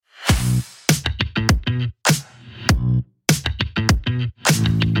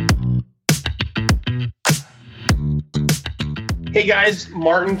Hey guys,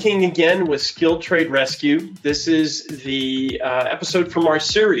 Martin King again with Skilled Trade Rescue. This is the episode from our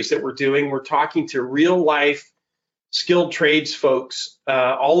series that we're doing. We're talking to real life skilled trades folks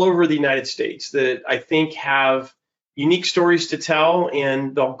all over the United States that I think have unique stories to tell.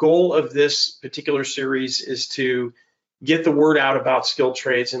 And the goal of this particular series is to get the word out about skilled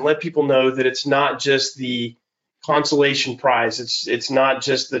trades and let people know that it's not just the consolation prize. It's not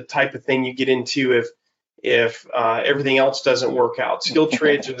just the type of thing you get into if everything else doesn't work out. Skilled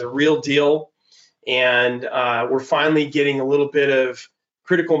trades are the real deal, and we're finally getting a little bit of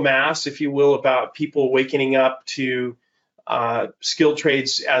critical mass, if you will, about people waking up to skilled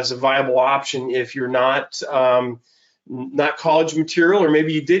trades as a viable option if you're not college material, or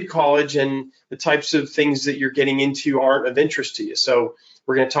maybe you did college and the types of things that you're getting into aren't of interest to you. So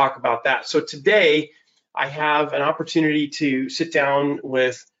we're going to talk about that. So today I have an opportunity to sit down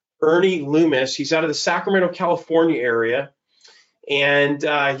with Ernie Loomis. He's out of the Sacramento, California area, and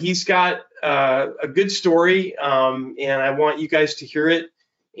he's got a good story, and I want you guys to hear it.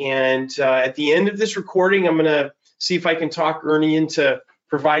 And at the end of this recording, I'm going to see if I can talk Ernie into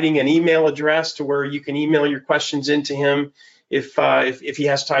providing an email address to where you can email your questions into him if he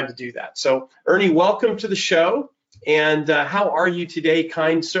has time to do that. So, Ernie, welcome to the show. And how are you today,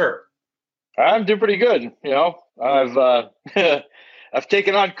 kind sir? I'm doing pretty good. You know, I've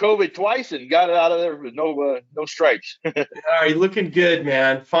taken on COVID twice and got it out of there with no stripes. All right, looking good,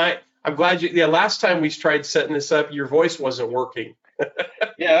 man. Fine. I'm glad you. Yeah, last time we tried setting this up, your voice wasn't working.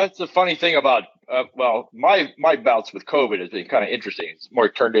 Yeah, that's the funny thing about my bouts with COVID has been kind of interesting. It's more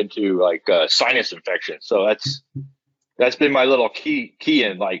turned into like sinus infection. So that's been my little key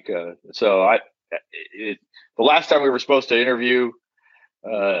in the last time we were supposed to interview,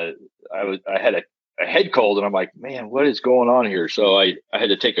 I had a head cold, and I'm like, man, what is going on here? So I had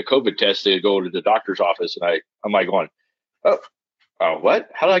to take a COVID test to go to the doctor's office, and I'm like going, oh, what?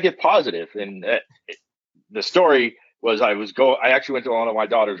 How did I get positive? And the story was I actually went to one of my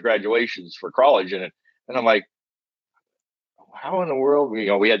daughter's graduations for college, and I'm like, how in the world? We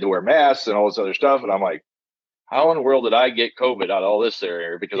had to wear masks and all this other stuff, and I'm like, how in the world did I get COVID out of all this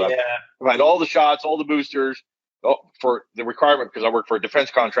there? Because I've had all the shots, all the boosters for the requirement, because I work for a defense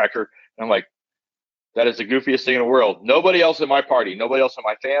contractor, and I'm like, that is the goofiest thing in the world. Nobody else in my party, nobody else in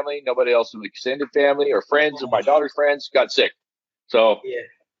my family, nobody else in the extended family or friends of my daughter's friends got sick. So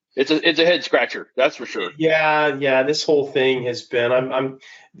it's a head scratcher, that's for sure. Yeah. This whole thing has been.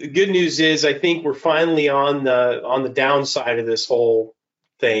 The good news is I think we're finally on the downside of this whole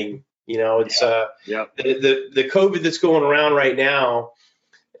thing. You know, it's the COVID that's going around right now.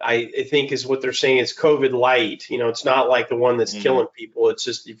 I think is what they're saying is COVID light. You know, it's not like the one that's killing people. It's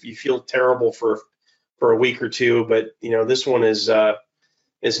just if you feel terrible for a week or two, but you know, this one is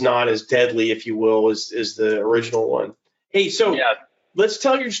not as deadly, if you will, as the original one. Hey, so let's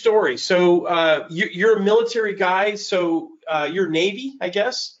tell your story. So you're a military guy, so you're Navy, I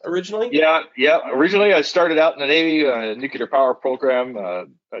guess, originally? Yeah. Originally, I started out in the Navy nuclear power program. I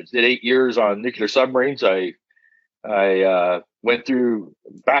did 8 years on nuclear submarines. I went through,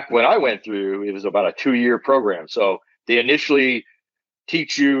 back when I went through, it was about a 2-year program. So they initially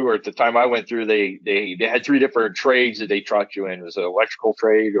teach you, or at the time I went through, they had 3 different trades that they taught you in. It was an electrical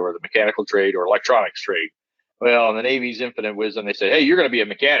trade, or the mechanical trade, or electronics trade. Well, in the Navy's infinite wisdom, they said, hey, you're going to be a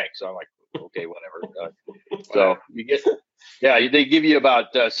mechanic. So I'm like, okay, whatever. So you get, they give you about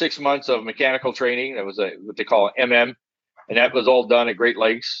 6 months of mechanical training. That was what they call MM. And that was all done at Great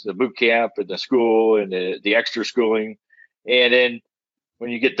Lakes, the boot camp and the school and the extra schooling. And then when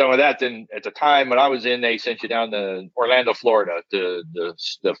you get done with that, then at the time when I was in, they sent you down to Orlando, Florida to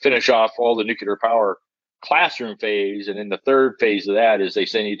finish off all the nuclear power classroom phase. And then the third phase of that is they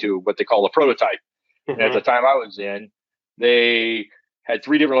send you to what they call a prototype. And at the time I was in, they had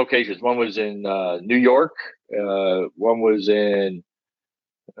 3 different locations. One was in New York. One was in,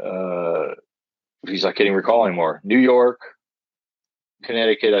 I can't even recall anymore. New York,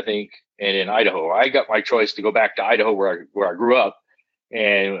 Connecticut, I think, and in Idaho. I got my choice to go back to Idaho where I grew up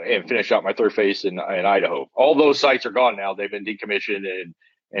and finish out my third phase in Idaho. All those sites are gone now. They've been decommissioned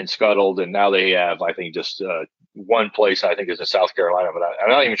and scuttled, and now they have, I think, just one place, I think, is in South Carolina, but I'm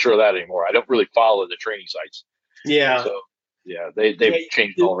not even sure of that anymore. I don't really follow the training sites. Yeah. So, they've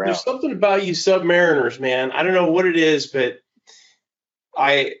changed all around. There's something about you submariners, man. I don't know what it is, but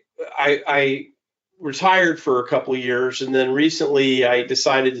I retired for a couple of years, and then recently I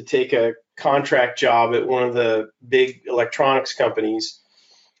decided to take a contract job at one of the big electronics companies,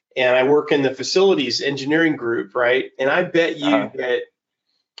 and I work in the facilities engineering group, right? And I bet you that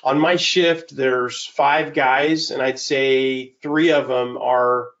on my shift there's 5 guys, and I'd say 3 of them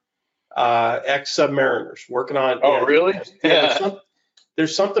are ex-submariners working on. Oh, really? Yeah.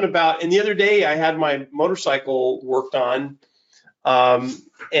 There's something about. And the other day I had my motorcycle worked on,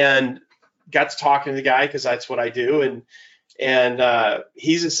 and got to talking to the guy because that's what I do, and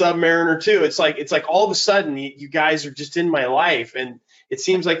he's a submariner too. It's like all of a sudden you guys are just in my life, and it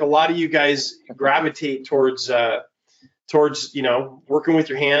seems like a lot of you guys gravitate towards working with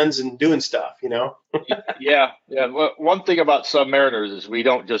your hands and doing stuff. Yeah. Well, one thing about submariners is we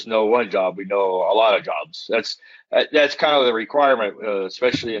don't just know one job; we know a lot of jobs. That's kind of the requirement,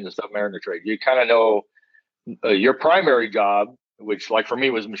 especially in the submariner trade. You kind of know your primary job, which, like for me,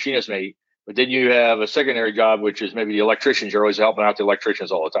 was machinist mate. But then you have a secondary job, which is maybe the electricians. You're always helping out the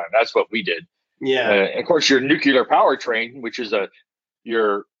electricians all the time. That's what we did. Yeah. And of course, your nuclear power train, which is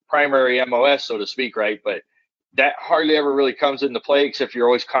your primary MOS, so to speak, right? But that hardly ever really comes into play, except you're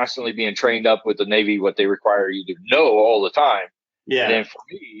always constantly being trained up with the Navy, what they require you to know all the time. Yeah. And then for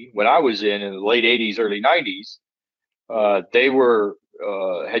me, when I was in the late 80s, early 90s, they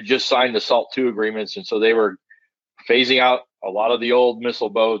had just signed the SALT II agreements, and so they were phasing out a lot of the old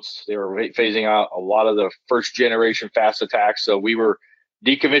missile boats. They were phasing out a lot of the first generation fast attacks. So we were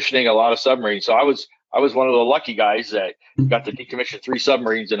decommissioning a lot of submarines. So I was one of the lucky guys that got to decommission 3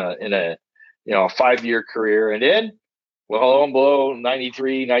 submarines in a 5-year career. And then, well, lo and below,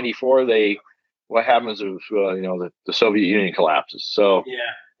 93, 94, what happens is, the Soviet Union collapses. So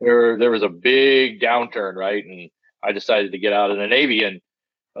yeah, there was a big downturn, right? And I decided to get out of the Navy and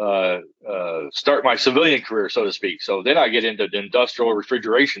start my civilian career, so to speak. So then I get into industrial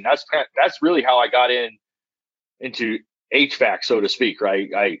refrigeration. That's really how I got into HVAC, so to speak, right?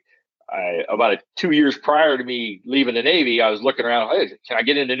 I about 2 years prior to me leaving the Navy, I was looking around. Hey, can I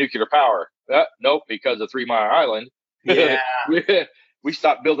get into nuclear power? Nope, because of 3 Mile Island. Yeah. we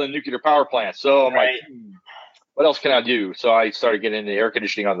stopped building nuclear power plants. So I'm like, what else can I do? So I started getting into air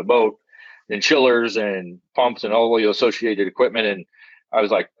conditioning on the boat, and chillers and pumps and all the associated equipment. And I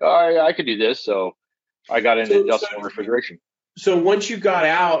was like, I could do this. So I got into industrial refrigeration. So once you got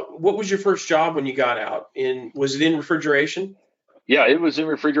out, what was your first job when you got out? Was it in refrigeration? Yeah, it was in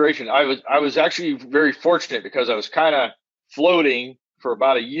refrigeration. I was actually very fortunate because I was kind of floating for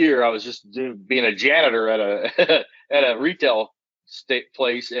about a year. I was just being a janitor at a retail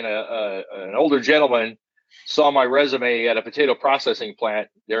place, and an older gentleman saw my resume at a potato processing plant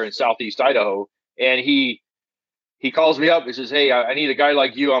there in Southeast Idaho, and he calls me up. He says, "Hey, I need a guy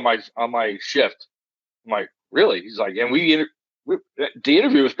like you on my shift." I'm like, "Really?" He's like, and the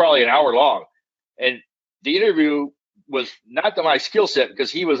interview was probably an hour long, and the interview was not to my skill set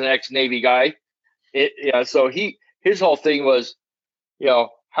because he was an ex-Navy guy. So his whole thing was,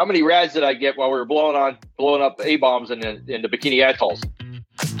 how many rads did I get while we were blowing up A-bombs in the Bikini Atolls?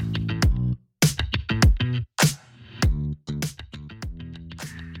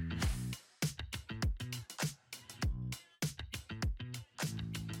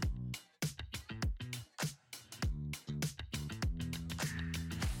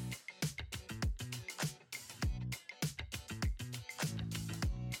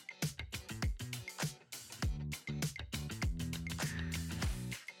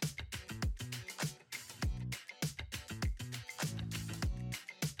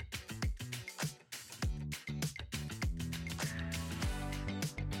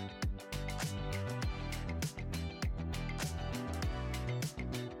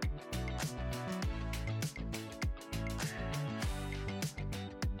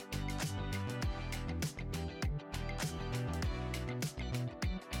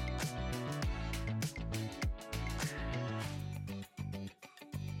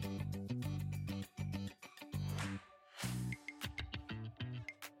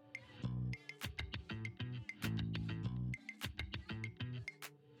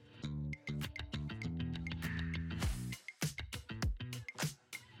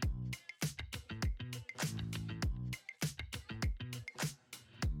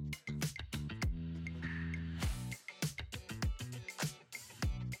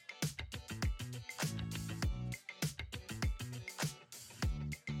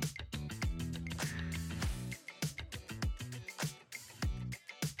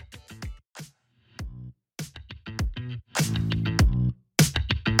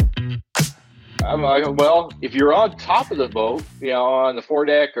 Well, if you're on top of the boat, on the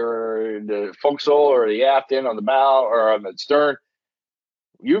foredeck or the forecastle or the aft end on the bow or on the stern,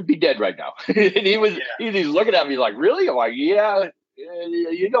 you'd be dead right now. And he's looking at me like, really? I'm like, yeah,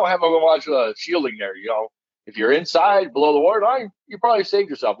 you don't have much shielding there. If you're inside below the waterline, you probably saved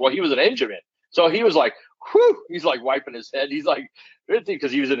yourself. Well, he was an engineman. So he was like, whew, he's like wiping his head. He's like,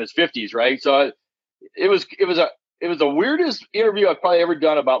 because he was in his 50s, right? So it was it was the weirdest interview I've probably ever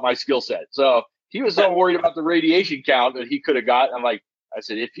done about my skill set. So he was so worried about the radiation count that he could have got. I'm like, I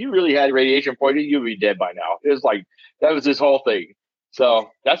said, if you really had radiation poisoning, you'd be dead by now. It was like, that was his whole thing. So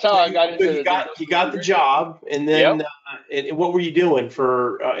that's how I got into you got the job, and then what were you doing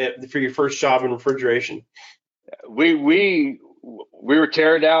for your first job in refrigeration? We were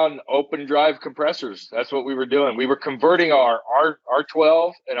tearing down open drive compressors. That's what we were doing. We were converting our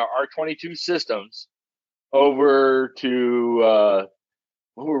R12 and our R22 systems over to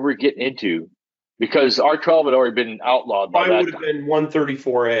what were we getting into? Because R12 had already been outlawed by that. Would have been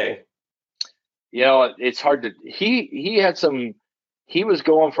 134A. You know, it's hard to. He had some. He was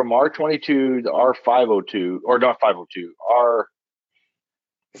going from R22 to R502, or not 502,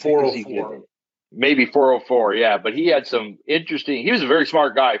 R404. Maybe 404, yeah. But he had some interesting. He was a very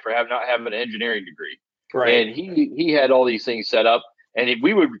smart guy for not having an engineering degree, right? And he had all these things set up, and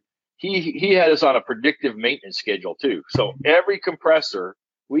he had us on a predictive maintenance schedule too. So every compressor,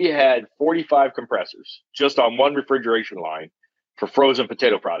 we had 45 compressors just on one refrigeration line for frozen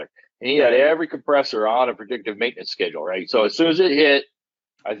potato product. And he had every compressor on a predictive maintenance schedule, right? So as soon as it hit,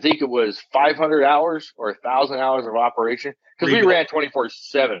 I think it was 500 hours or 1,000 hours of operation, because we ran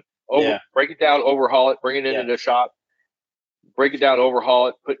 24/7. Break it down, overhaul it, bring it into the shop, break it down, overhaul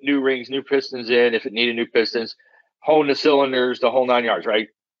it, put new rings, new pistons in if it needed new pistons, hone the cylinders, the whole 9 yards, right?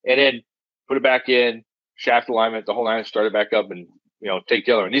 And then put it back in, shaft alignment, the whole 9, start it back up, and take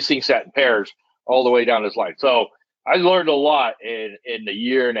the other one. These things sat in pairs all the way down this line. So I learned a lot in the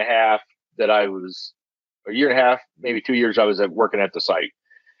year and a half that I was, a year and a half, maybe 2 years I was working at the site.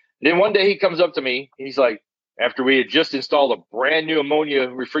 And then one day he comes up to me, he's like, after we had just installed a brand new ammonia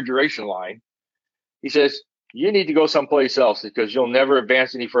refrigeration line, he says, you need to go someplace else because you'll never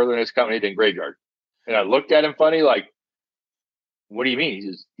advance any further in this company than graveyard. And I looked at him funny, like, what do you mean? He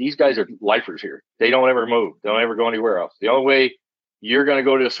says, these guys are lifers here. They don't ever move. They don't ever go anywhere else. The only way you're going to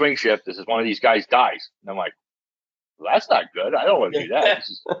go to a swing shift is if one of these guys dies. And I'm like, well, that's not good. I don't want to do that.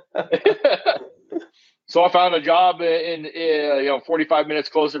 So I found a job in 45 minutes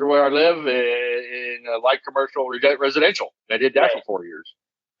closer to where I live in light commercial residential. I did that for 4 years.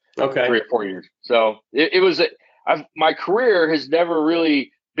 Okay. 3 or 4 years. So it was, my career has never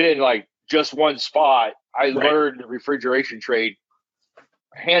really been like just one spot. I learned the refrigeration trade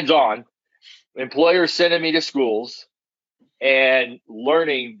hands-on, employers sending me to schools and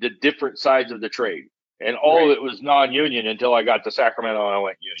learning the different sides of the trade. And all of it was non-union until I got to Sacramento and I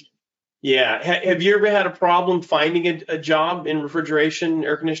went union. Yeah. Have you ever had a problem finding a job in refrigeration,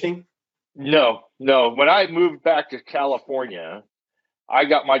 air conditioning? No. When I moved back to California, I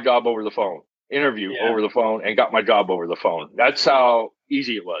got my job over the phone, over the phone, and got my job over the phone. That's how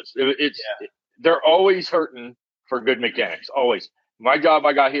easy it was. They're always hurting for good mechanics, always. My job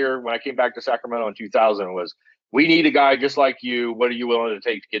I got here when I came back to Sacramento in 2000 was, we need a guy just like you. What are you willing to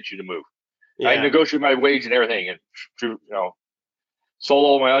take to get you to move? Yeah. I negotiated my wage and everything, and sold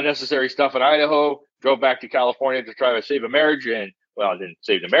all my unnecessary stuff in Idaho, drove back to California to try to save a marriage. And, well, I didn't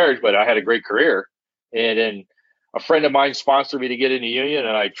save the marriage, but I had a great career. And then a friend of mine sponsored me to get in the union,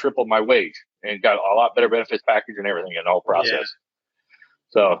 and I tripled my wage and got a lot better benefits package and everything in the whole process.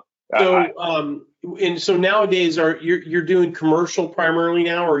 Yeah. So nowadays, you're doing commercial primarily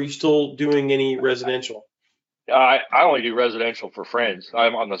now, or are you still doing any residential? I only do residential for friends.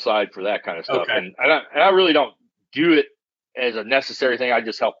 I'm on the side for that kind of stuff. Okay. And I really don't do it as a necessary thing. I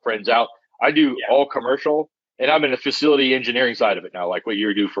just help friends out. I do all commercial, and I'm in the facility engineering side of it now, like what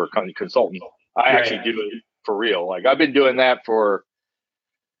you do for a consultant. I actually do it for real. Like I've been doing that for,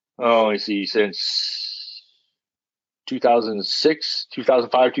 since 2006,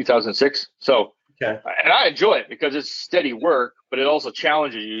 2005, 2006. So, and I enjoy it because it's steady work, but it also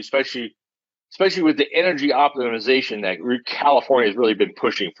challenges you, especially with the energy optimization that California has really been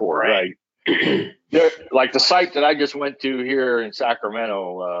pushing for, right? Like the site that I just went to here in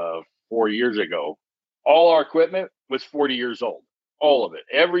Sacramento 4 years ago, all our equipment was 40 years old. All of it.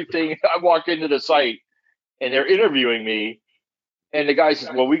 Everything. I walked into the site and they're interviewing me, and the guy says,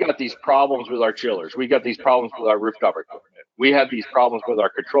 well, we got these problems with our chillers. We got these problems with our rooftop equipment. We have these problems with our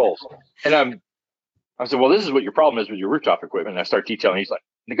controls. And I said, well, this is what your problem is with your rooftop equipment. And I start detailing. He's like,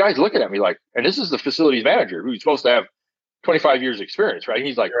 the guy's looking at me like, and this is the facilities manager who's supposed to have 25 years experience, right?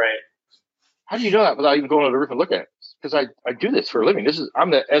 He's like, how do you know that without even going to the roof and looking at it? Because I do this for a living.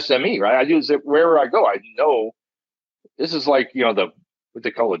 I'm the SME, right? I do this wherever I go. I know this is like, what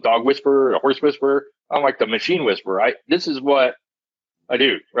they call a dog whisperer, a horse whisperer. I'm like the machine whisperer. This is what I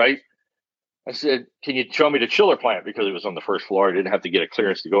do, right? I said, can you show me the chiller plant? Because it was on the first floor. I didn't have to get a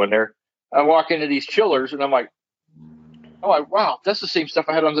clearance to go in there. I walk into these chillers and I'm like, oh, wow, that's the same stuff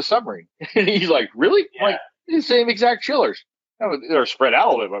I had on the submarine. And he's like, really? Yeah. I'm like, the same exact chillers. They're spread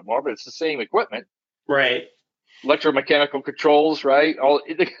out a little bit more, but it's the same equipment. Right. Electromechanical controls, right?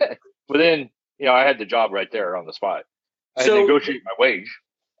 But then, I had the job right there on the spot. I had to negotiate my wage.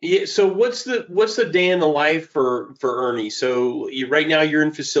 Yeah. So what's the day in the life for Ernie? So right now you're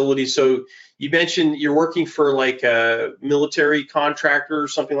in facilities. So you mentioned you're working for like a military contractor or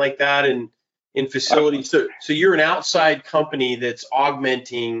something like that, and in facilities. So you're an outside company that's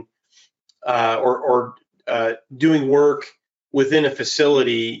augmenting or doing work within a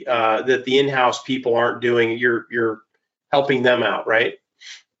facility that the in-house people aren't doing. You're helping them out, right?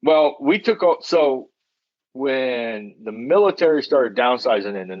 Well, so when the military started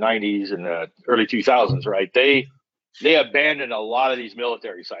downsizing in the 90s and the early 2000s, right? They abandoned a lot of these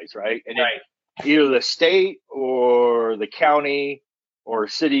military sites, right? And right. Either the state or the county or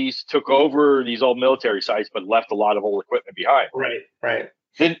cities took over these old military sites, but left a lot of old equipment behind. Right.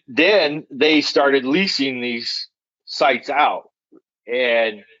 Then they started leasing these sites out,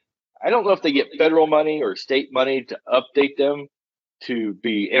 and I don't know if they get federal money or state money to update them to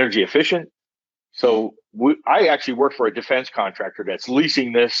be energy efficient. So I actually work for a defense contractor that's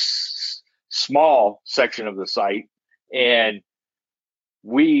leasing this small section of the site, and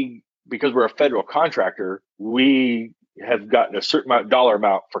because we're a federal contractor, we have gotten a certain dollar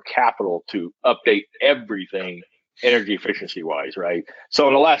amount for capital to update everything energy efficiency wise, right? So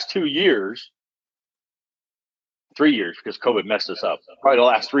in the last 3 years, because COVID messed us up, probably the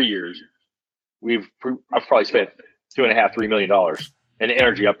last 3 years, I've probably spent $2.5–3 million in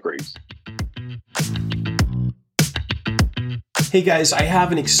energy upgrades. Hey guys, I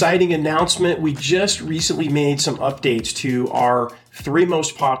have an exciting announcement. We just recently made some updates to our 3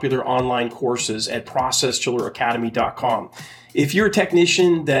 most popular online courses at processchilleracademy.com. If you're a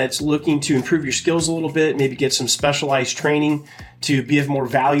technician that's looking to improve your skills a little bit, maybe get some specialized training to be of more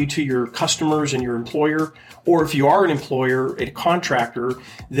value to your customers and your employer, or if you are an employer, a contractor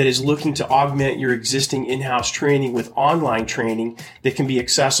that is looking to augment your existing in-house training with online training that can be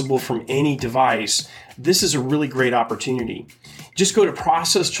accessible from any device, this is a really great opportunity. Just go to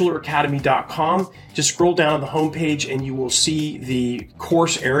processchilleracademy.com, just scroll down on the homepage and you will see the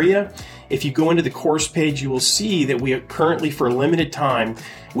course area. If you go into the course page, you will see that we are currently, for a limited time,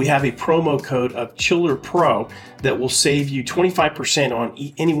 we have a promo code of Chiller Pro that will save you 25% on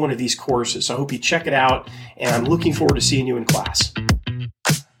any one of these courses. So I hope you check it out, and I'm looking forward to seeing you in class.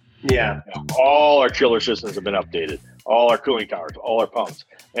 Yeah. All our chiller systems have been updated. All our cooling towers, all our pumps.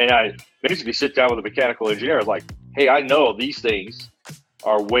 And I basically sit down with a mechanical engineer like, hey, I know these things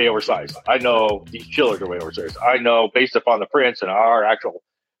are way oversized. I know these chillers are way oversized. I know based upon the prints and our actual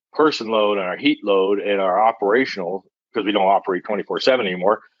person load and our heat load and our operational, because we don't operate 24/7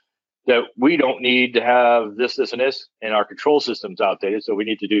 anymore, that we don't need to have this, and this, and our control system's outdated. So we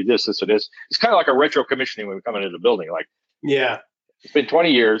need to do this, and this. It's kind of like a retro commissioning when we come into the building. Like, yeah, it's been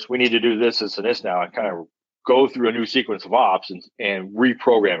 20 years. We need to do this, and this now, and kind of go through a new sequence of ops and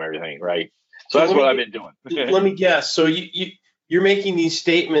reprogram everything, right? So that's what I've been doing. Let me guess. So you're making these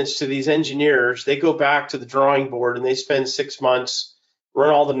statements to these engineers. They go back to the drawing board and they spend 6 months, run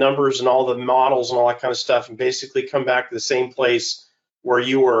all the numbers and all the models and all that kind of stuff, and basically come back to the same place where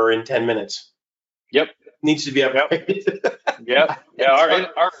you were in 10 minutes. Yep. Needs to be upgraded. Yep. Yeah.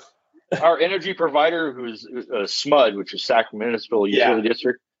 Our energy provider, who's SMUD, which is Sacramento Municipal Utility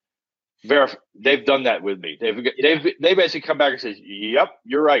District, they've done that with me. They basically come back and say, "Yep,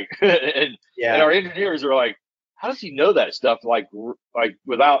 you're right." and our engineers are like, "How does he know that stuff? Like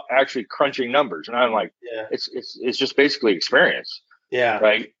without actually crunching numbers?" And I'm like, "It's just basically experience." Yeah.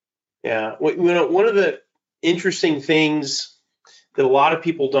 Right. Yeah. One of the interesting things that a lot of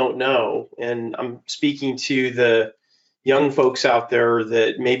people don't know, and I'm speaking to the young folks out there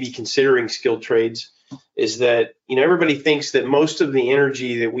that may be considering skilled trades, is that, everybody thinks that most of the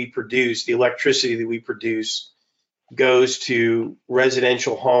energy that we produce, the electricity that we produce, goes to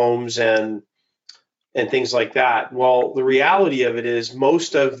residential homes and things like that. Well, the reality of it is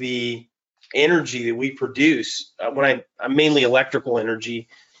most of the energy that we produce, I'm mainly electrical energy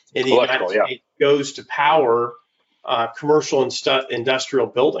in the United States, goes to power commercial and industrial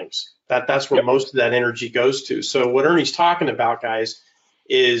buildings. That's where most of that energy goes to. So what Ernie's talking about, guys,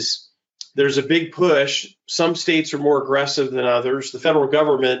 is there's a big push. Some states are more aggressive than others. The federal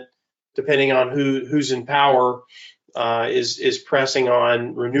government, depending on who's in power, is pressing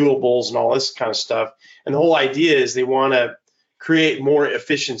on renewables and all this kind of stuff. And the whole idea is they want to create more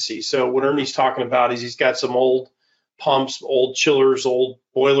efficiency. So what Ernie's talking about is he's got some old pumps, old chillers, old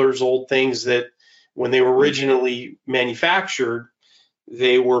boilers, old things that when they were originally manufactured,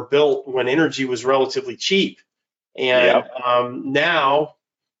 they were built when energy was relatively cheap. And now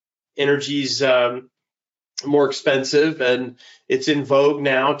energy's more expensive, and it's in vogue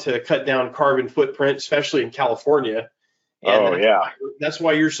now to cut down carbon footprint, especially in California. And Oh yeah. that's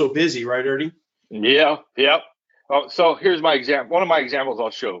why you're so busy, right, Ernie? Yeah. Yep. Oh, so here's my example. One of my examples I'll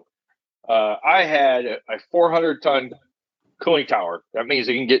show. I had a 400-ton cooling tower. That means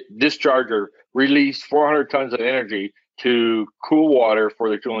it can get discharged or release 400 tons of energy to cool water for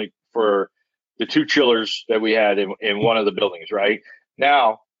the two chillers that we had in one of the buildings. Right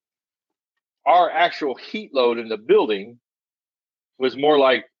now, our actual heat load in the building was more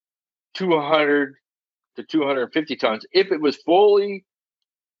like 200 to 250 tons if it was fully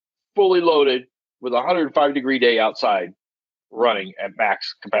loaded with a 105-degree day outside running at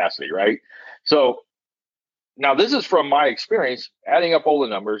max capacity, right? So now this is from my experience, adding up all the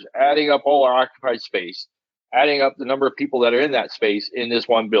numbers, adding up all our occupied space, adding up the number of people that are in that space in this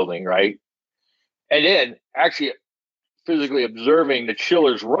one building, right? And then actually physically observing the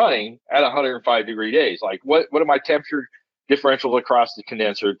chillers running at 105-degree days. Like what are my temperature differentials across the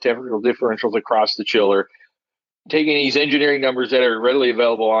condenser, temperature differentials across the chiller, taking these engineering numbers that are readily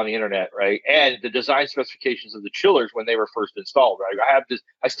available on the internet, right? And the design specifications of the chillers when they were first installed, right?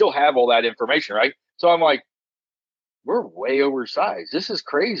 I still have all that information, right? So I'm like, we're way oversized. This is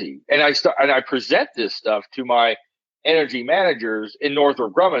crazy. And I present this stuff to my energy managers in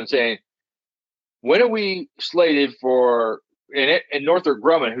Northrop Grumman saying, when are we slated for, and Northrop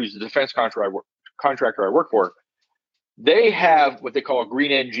Grumman, who's the defense contractor I work for, they have what they call a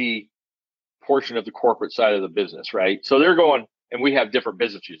green energy portion of the corporate side of the business, right? So they're going, and we have different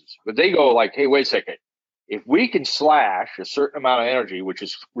business uses, but they go like, hey, wait a second. If we can slash a certain amount of energy, which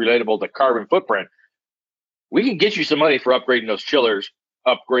is relatable to carbon footprint, we can get you some money for upgrading those chillers,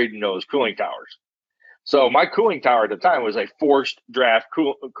 upgrading those cooling towers. So my cooling tower at the time was a forced draft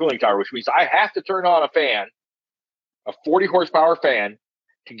cooling tower, which means I have to turn on a fan, a 40 horsepower fan,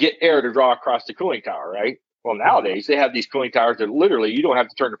 to get air to draw across the cooling tower, right? Well, nowadays they have these cooling towers that literally you don't have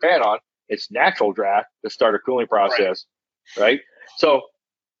to turn the fan on. It's natural draft to start a cooling process, right? So,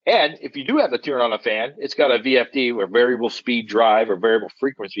 and if you do have to turn on a fan, it's got a VFD or variable speed drive or variable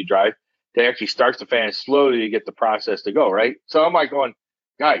frequency drive that actually starts the fan slowly to get the process to go, right? So I'm like going,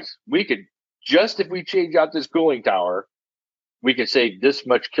 guys, we could just, if we change out this cooling tower, we could save this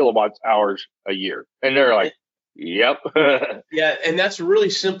much kilowatt hours a year. And they're like, yep. Yeah, and that's really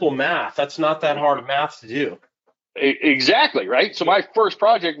simple math. That's not that hard of math to do. Exactly, right? So my first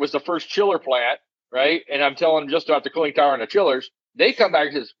project was the first chiller plant, right? And I'm telling them just about the cooling tower and the chillers. They come back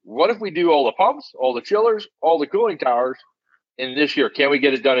and says, what if we do all the pumps, all the chillers, all the cooling towers in this year? Can we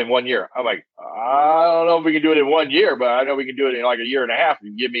get it done in 1 year? I'm like, I don't know if we can do it in 1 year, but I know we can do it in like a year and a half. If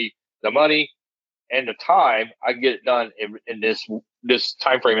you give me the money and the time, I can get it done in this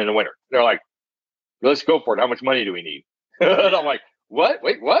time frame in the winter. They're like, let's go for it. How much money do we need? And I'm like, what?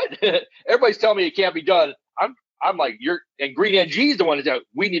 Wait, what? Everybody's telling me it can't be done. I'm like, and Green Energy is the one that's out.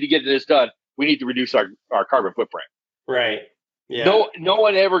 We need to get this done. We need to reduce our carbon footprint. Right. Yeah. No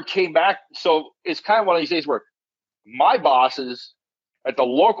one ever came back. So it's kind of one of these days where my bosses at the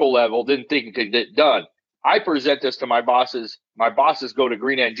local level didn't think it could get done. I present this to my bosses. My bosses go to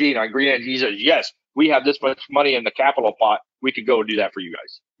Green Energy, and Green Energy says, yes, we have this much money in the capital pot. We could go and do that for you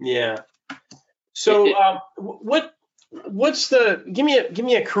guys. Yeah. So what's give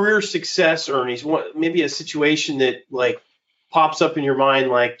me a career success, Ernie? Maybe a situation that like pops up in your mind,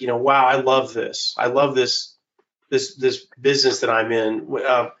 like, wow, I love this. I love this business that I'm in.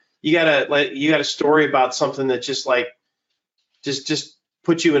 You got a story about something that just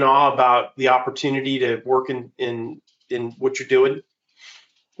put you in awe about the opportunity to work in what you're doing?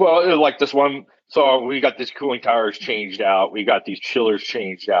 Well, like this one. So we got these cooling towers changed out. We got these chillers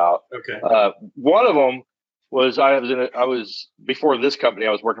changed out. Okay. One of them was I was before this company.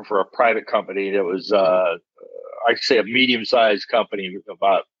 I was working for a private company that was I'd say a medium-sized company with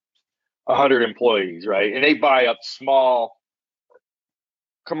about 100 employees, right? And they buy up small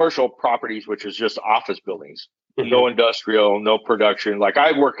commercial properties, which is just office buildings, no industrial, no production. Like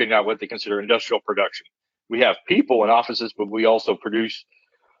I work in what they consider industrial production. We have people in offices, but we also produce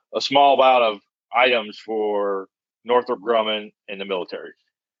a small amount of items for Northrop Grumman and the military.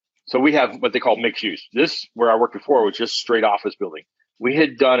 So we have what they call mixed use. This, where I worked before, was just straight office building. We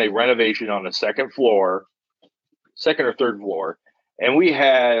had done a renovation on the second or third floor, and we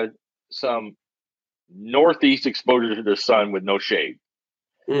had some northeast exposure to the sun with no shade.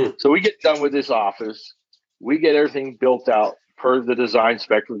 So we get done with this office. We get everything built out per the design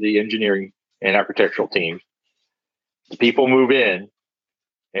spec of the engineering and architectural team. The people move in,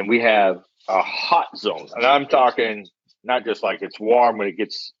 and we have a hot zone. And I'm talking not just like it's warm when it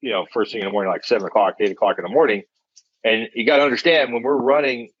gets, first thing in the morning, like 7 o'clock, 8 o'clock in the morning. And you got to understand, when we're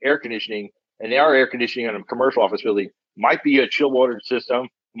running air conditioning And our air conditioning in a commercial office building might be a chill water system.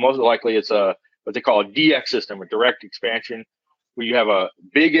 Most likely it's a what they call a DX system, a direct expansion, where you have a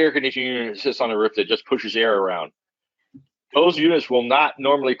big air conditioning unit that sits on the roof that just pushes air around. Those units will not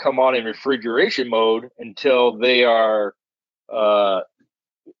normally come on in refrigeration mode until they are,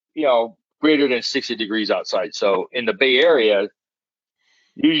 greater than 60 degrees outside. So in the Bay Area,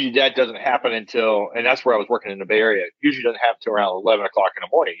 usually that doesn't happen until, and that's where I was working in the Bay Area, usually doesn't happen until around 11 o'clock in the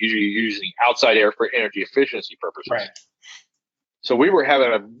morning. Usually you're using outside air for energy efficiency purposes. Right. So we were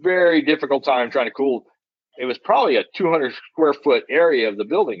having a very difficult time trying to cool. It was probably a 200 square foot area of the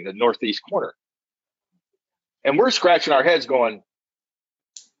building, the northeast corner. And we're scratching our heads going,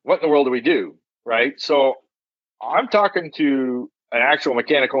 what in the world do we do? Right. So I'm talking to an actual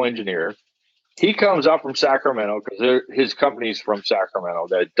mechanical engineer. He comes up from Sacramento because his company's from Sacramento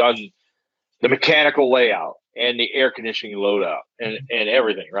that had done the mechanical layout and the air conditioning load out and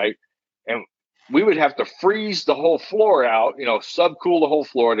everything. Right. And we would have to freeze the whole floor out, subcool the whole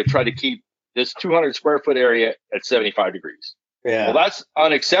floor to try to keep this 200 square foot area at 75 degrees. Yeah. Well, that's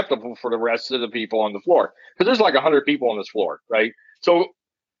unacceptable for the rest of the people on the floor because there's like 100 people on this floor, right? So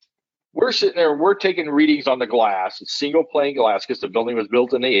we're sitting there, we're taking readings on the glass. It's single pane glass because the building was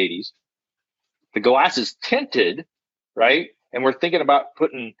built in the 80s. The glass is tinted, right? And we're thinking about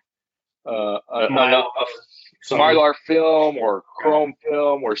putting Mylar film or chrome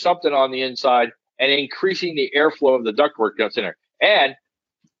film or something on the inside and increasing the airflow of the ductwork that's in there. And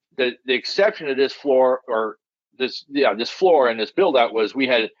the exception of this floor or this floor and this build out was we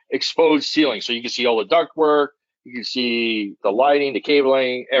had exposed ceilings. So you can see all the ductwork, you can see the lighting, the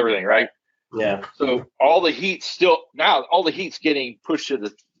cabling, everything, right? Yeah. So all the heat's getting pushed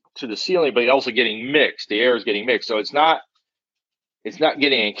to the ceiling, but also getting mixed. The air is getting mixed. So it's not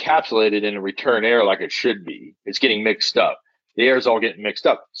getting encapsulated in the return air like it should be. It's getting mixed up. The air is all getting mixed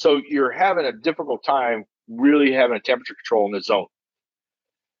up. So you're having a difficult time really having a temperature control in the zone.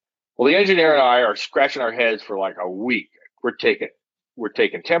 Well, the engineer and I are scratching our heads for like a week. We're taking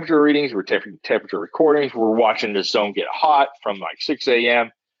temperature readings. We're taking temperature recordings. We're watching the zone get hot from like 6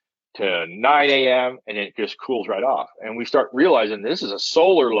 a.m. to 9 a.m. and it just cools right off. And we start realizing this is a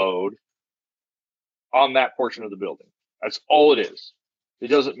solar load on that portion of the building. That's all it is. It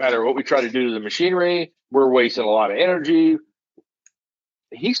doesn't matter what we try to do to the machinery. We're wasting a lot of energy.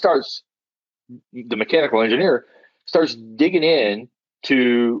 The mechanical engineer starts digging in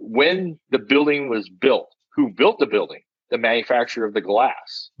to when the building was built, who built the building, the manufacturer of the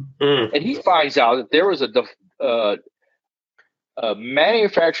glass. And he finds out that there was a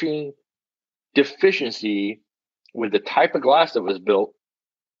manufacturing deficiency with the type of glass that was built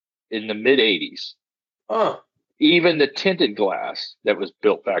in the mid 80s. Even the tinted glass that was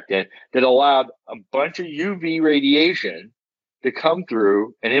built back then that allowed a bunch of UV radiation to come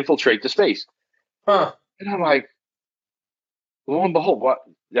through and infiltrate the space. And I'm like, lo and behold,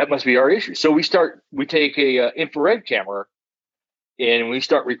 that must be our issue. So we take a infrared camera and we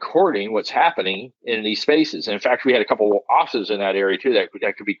start recording what's happening in these spaces. And in fact, we had a couple of offices in that area too that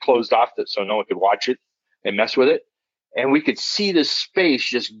could be closed off so no one could watch it and mess with it. And we could see this space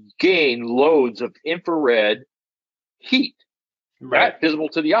just gain loads of infrared heat, right? Visible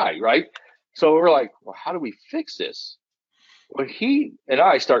to the eye, right? So we're like, well, how do we fix this? Well, he and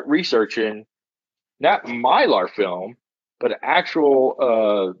I start researching not Mylar film, but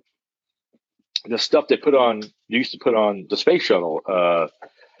actual the stuff they used to put on the space shuttle,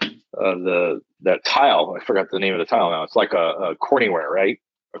 that tile. I forgot the name of the tile now. It's like a Corningware, right?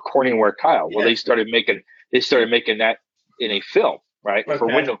 A Corningware tile. Well, they started making that in a film, right? For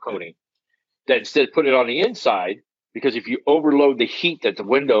window coating. That instead of put it on the inside, because if you overload the heat that the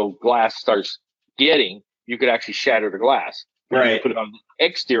window glass starts getting, you could actually shatter the glass. Right. You put it on the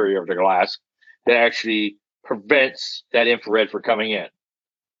exterior of the glass that actually prevents that infrared from coming in.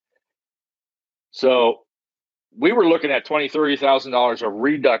 So we were looking at $20,000-$30,000 of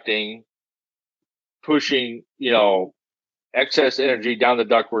reducting, pushing, excess energy down the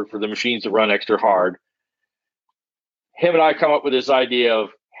ductwork for the machines to run extra hard. Him and I come up with this idea of,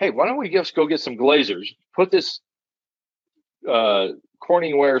 hey, why don't we just go get some glazers, put this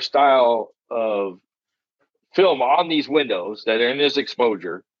Corningware style of film on these windows that are in this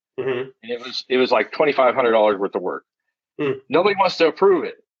exposure. And it was like $2,500 worth of work. Nobody wants to approve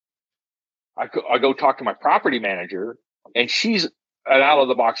it. I go talk to my property manager, and she's an out of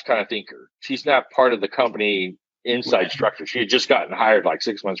the box kind of thinker. She's not part of the company inside structure. She had just gotten hired like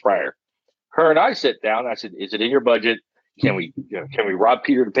 6 months prior. Her and I sit down. I said, "Is it in your budget? Can we rob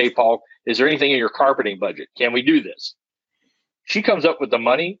Peter to pay Paul? Is there anything in your carpeting budget? Can we do this?" She comes up with the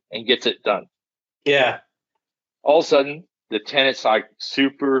money and gets it done. Yeah. All of a sudden, the tenant's like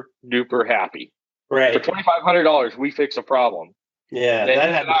super duper happy. Right. For $2,500, we fix a problem. Yeah, that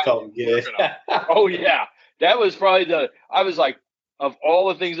hadn't felt good. Oh yeah, that was probably I was like, of all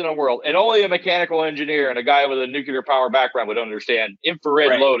the things in the world, and only a mechanical engineer and a guy with a nuclear power background would understand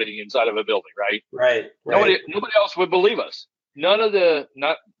infrared loading inside of a building, right? Right. Nobody else would believe us. None of the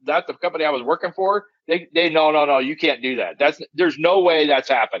the company I was working for, they no, you can't do that. There's no way that's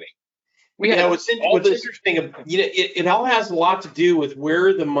happening. What's interesting, it all has a lot to do with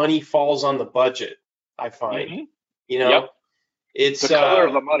where the money falls on the budget, I find. Mm-hmm. Yep. It's the color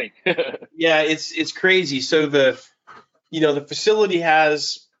of the money. Yeah, it's crazy. So the facility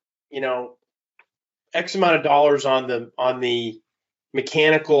has, X amount of dollars on the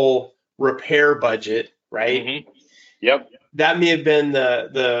mechanical repair budget, right? Mm-hmm. Yep. That may have been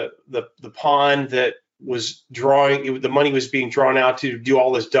the pond that was the money was being drawn out to do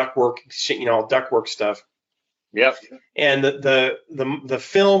all this ductwork stuff. Yep. And the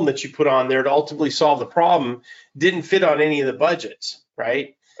film that you put on there to ultimately solve the problem didn't fit on any of the budgets,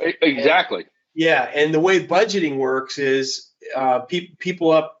 right? Exactly. And the way budgeting works is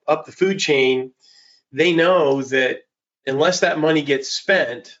people up the food chain, they know that unless that money gets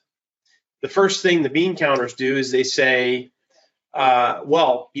spent, the first thing the bean counters do is they say,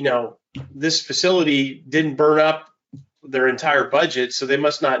 this facility didn't burn up their entire budget, so they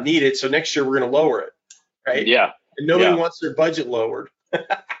must not need it. So next year we're going to lower it, right? Yeah. And nobody wants their budget lowered.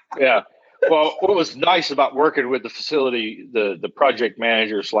 Yeah. Well, what was nice about working with the facility, the project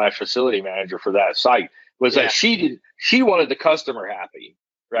manager / facility manager for that site was that she wanted the customer happy,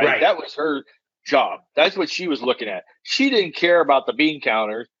 right? That was her job. That's what she was looking at. She didn't care about the bean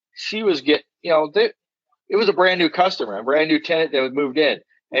counters. She was it was a brand new customer, a brand new tenant that had moved in,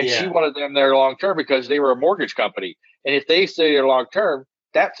 and she wanted them there long term because they were a mortgage company. And if they stay there long term,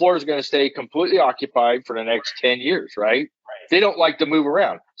 that floor is going to stay completely occupied for the next 10 years, right? They don't like to move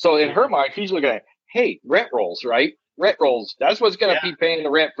around. So in her mind, she's looking at, hey, rent rolls, right? Rent rolls. That's what's going to be paying the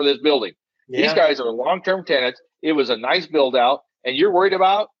rent for this building. Yeah. These guys are long-term tenants. It was a nice build out, and you're worried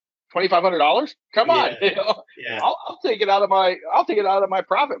about $2,500? Come on. I'll take it out of my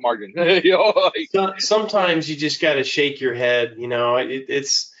profit margin. Sometimes you just got to shake your head.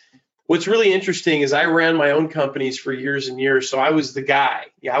 It's what's really interesting is I ran my own companies for years and years. So I was the guy.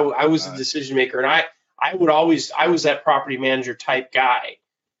 I was the decision maker, and I was that property manager type guy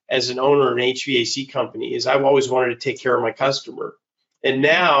as an owner of an HVAC company. Is I've always wanted to take care of my customer, and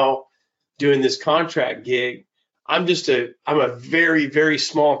now doing this contract gig, I'm a very, very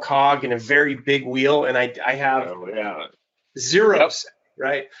small cog in a very big wheel, and I have zeros,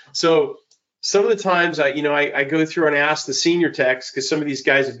 right? So some of the times I go through and ask the senior techs, because some of these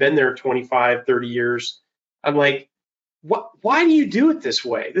guys have been there 25, 30 years. I'm like, why do you do it this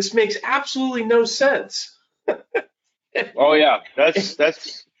way? This makes absolutely no sense. Oh yeah, that's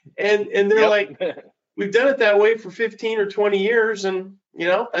and they're like, we've done it that way for 15 or 20 years, and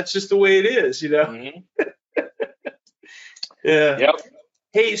that's just the way it is, Mm-hmm. Yeah. Yep.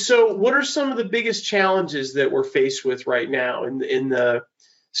 Hey, so what are some of the biggest challenges that we're faced with right now in the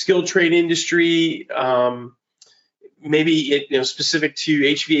skilled trade industry? Maybe specific to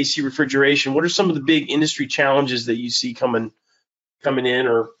HVAC refrigeration. What are some of the big industry challenges that you see coming in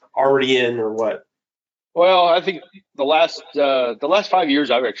or already in, or what? Well, I think the last 5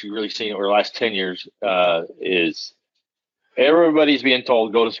 years I've actually really seen, or the last 10 years, is everybody's being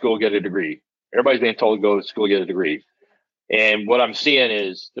told go to school, get a degree. Everybody's being told go to school, get a degree. And what I'm seeing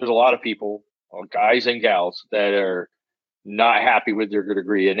is there's a lot of people, guys and gals, that are not happy with their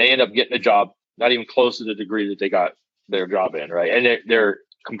degree, and they end up getting a job not even close to the degree that they got their job in, right? And they're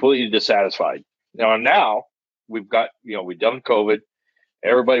completely dissatisfied. Now we've got, we've done COVID.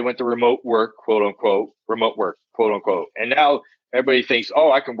 Everybody went to remote work, quote unquote, and now everybody thinks,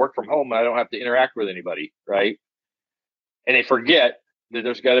 I can work from home and I don't have to interact with anybody, right? And they forget that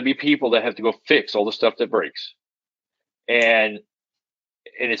there's got to be people that have to go fix all the stuff that breaks. And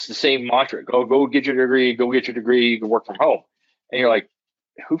it's the same mantra: go get your degree, you can work from home. And you're like,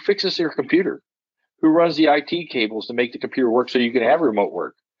 who fixes your computer? Who runs the IT cables to make the computer work so you can have remote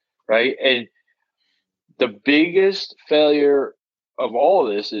work, right? And the biggest failure of all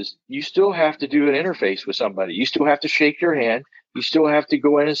of this is you still have to do an interface with somebody. You still have to shake their hand. You still have to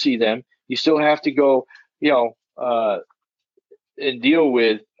go in and see them. You still have to go, and deal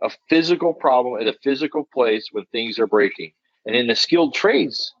with a physical problem at a physical place when things are breaking. And in the skilled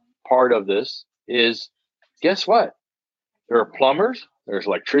trades part of this is, guess what? There are plumbers, there's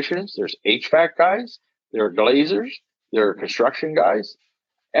electricians, there's HVAC guys, there are glazers, there are construction guys.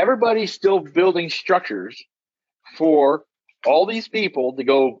 Everybody's still building structures for all these people to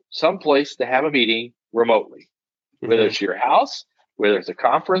go someplace to have a meeting remotely. whether it's your house, whether it's a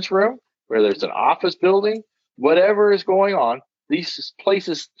conference room, whether it's an office building, whatever is going on, these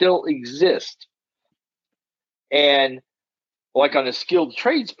places still exist. And like on the skilled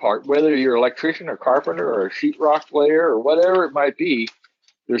trades part, whether you're an electrician or carpenter or a sheetrock layer or whatever it might be,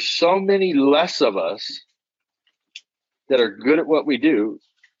 there's so many less of us that are good at what we do.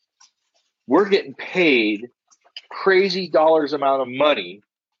 We're getting paid crazy dollars amount of money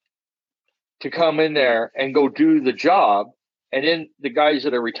to come in there and go do the job. And then the guys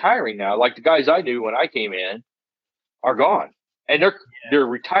that are retiring now, like the guys I knew when I came in, are gone. And they're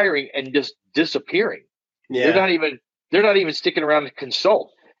retiring and just disappearing. Yeah. They're not even sticking around to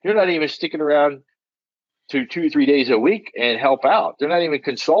consult. They're not even sticking around to 2 or 3 days a week and help out. They're not even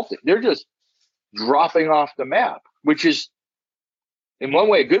consulting. They're just dropping off the map, which is in one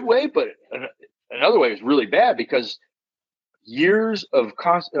way a good way, but another way is really bad because years of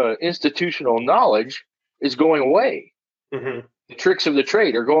institutional knowledge is going away. Mm-hmm. The tricks of the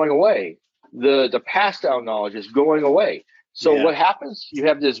trade are going away. The passed down knowledge is going away. So what happens? You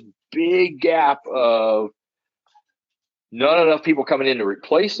have this big gap of not enough people coming in to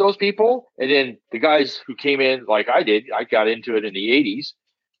replace those people. And then the guys who came in like I did, I got into it in the 80s,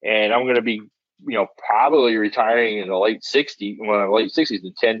 and I'm going to be, probably retiring in the late 60s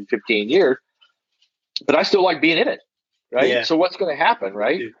in 10, 15 years. But I still like being in it, right? Yeah. So what's going to happen,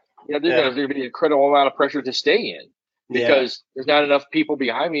 right? There's going to be an incredible amount of pressure to stay in because there's not enough people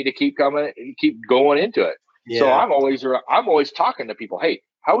behind me to keep going into it. Yeah. So I'm always talking to people. Hey,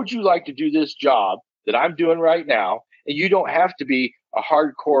 how would you like to do this job that I'm doing right now? And you don't have to be a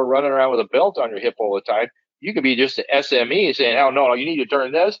hardcore running around with a belt on your hip all the time. You can be just an SME saying, oh, no, you need to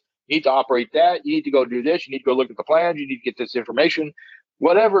turn this. You need to operate that. You need to go do this. You need to go look at the plans. You need to get this information.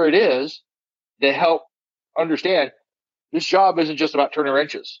 Whatever it is to help understand this job isn't just about turning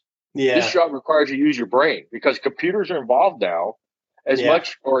wrenches. Yeah. This job requires you to use your brain because computers are involved now as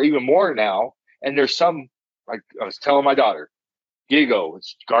much or even more now. And there's some, like I was telling my daughter, Gigo,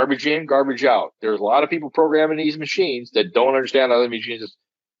 it's garbage in, garbage out. There's a lot of people programming these machines that don't understand how the machines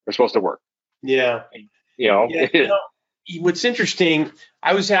are supposed to work. Yeah. What's interesting,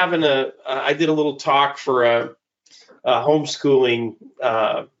 I was having I did a little talk for a homeschooling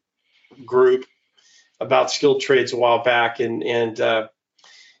group about skilled trades a while back. And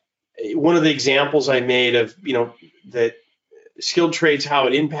one of the examples I made of, that skilled trades, how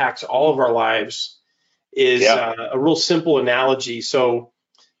it impacts all of our lives is a real simple analogy. So,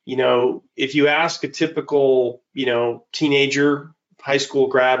 if you ask a typical, teenager, high school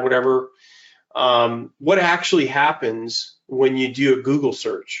grad, whatever, what actually happens when you do a Google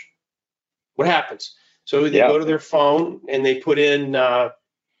search? What happens? So they go to their phone and they put in, I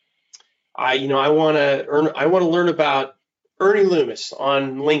want to learn about Ernie Loomis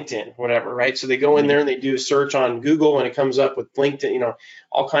on LinkedIn, whatever, right? So they go in there and they do a search on Google and it comes up with LinkedIn,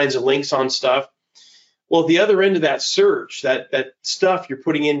 all kinds of links on stuff. Well, at the other end of that search, that stuff you're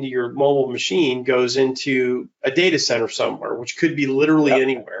putting into your mobile machine goes into a data center somewhere, which could be literally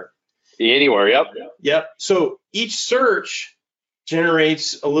anywhere. Anywhere, Yep. So each search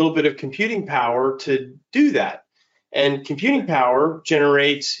generates a little bit of computing power to do that. And computing power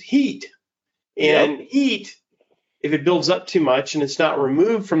generates heat. And heat, if it builds up too much and it's not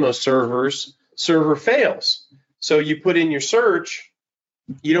removed from those servers, server fails. So you put in your search,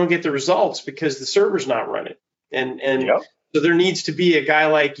 you don't get the results because the server's not running. And so there needs to be a guy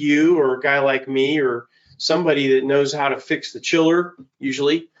like you or a guy like me or somebody that knows how to fix the chiller,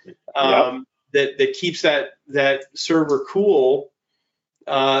 usually, that keeps that server cool.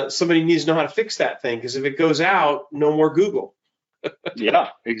 Somebody needs to know how to fix that thing because if it goes out, no more Google.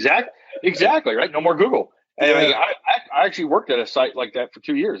 Exactly, right? No more Google. And I actually worked at a site like that for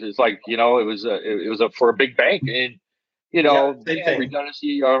 2 years. It's like, it was for a big bank and,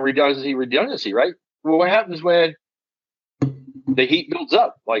 redundancy, right? Well, what happens when the heat builds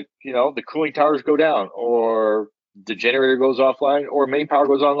up? Like, the cooling towers go down or the generator goes offline or main power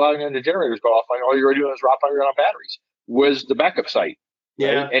goes online and the generators go offline. All you're doing is dropping around batteries. Where's the backup site?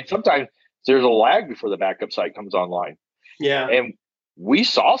 Right? Yeah. And sometimes there's a lag before the backup site comes online. Yeah. And we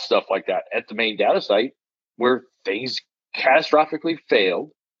saw stuff like that at the main data site where things catastrophically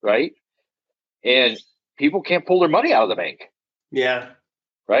failed, right? And people can't pull their money out of the bank. Yeah.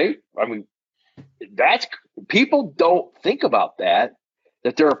 Right? I mean, people don't think about that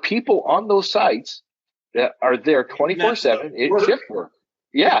there are people on those sites that are there 24/7 in shift work.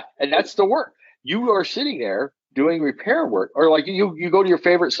 Yeah. And that's the work. You are sitting there doing repair work, or like you go to your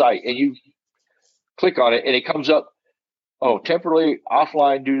favorite site and you click on it and it comes up, temporarily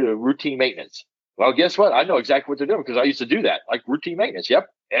offline due to routine maintenance. Well, guess what? I know exactly what they're doing because I used to do that, like routine maintenance. Yep.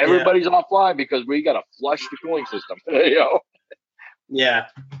 Everybody's offline because we got to flush the cooling system. Yeah.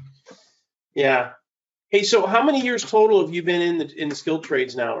 Yeah. Hey, so how many years total have you been in the skilled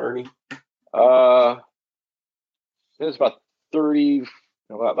trades now, Ernie? It's about 30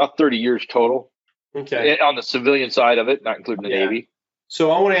 years total. Okay. On the civilian side of it, not including the Navy.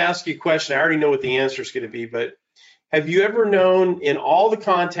 So I want to ask you a question. I already know what the answer is going to be, but have you ever known, in all the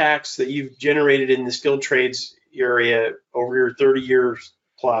contacts that you've generated in the skilled trades area over your 30 years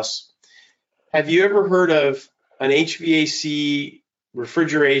plus, have you ever heard of an HVAC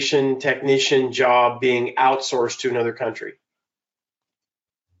refrigeration technician job being outsourced to another country?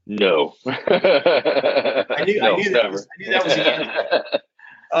 No. I knew that was the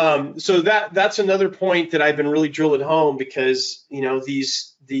answer. So that's another point that I've been really drilling home, because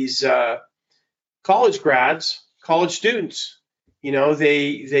these college grads, college students,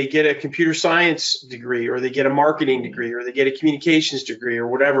 they get a computer science degree, or they get a marketing degree, or they get a communications degree, or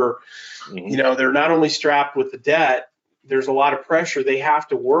whatever. They're not only strapped with the debt, there's a lot of pressure. They have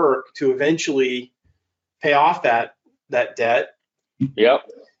to work to eventually pay off that debt. Yep.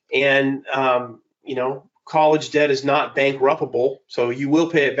 And college debt is not bankruptable, so you will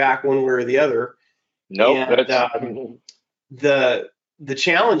pay it back one way or the other. Nope. And the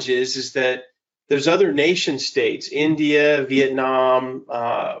challenge is that there's other nation states, India, Vietnam,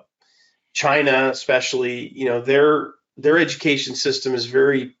 China, especially. Their education system is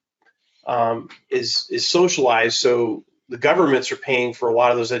very is socialized, so the governments are paying for a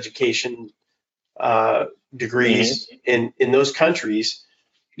lot of those education degrees in those countries.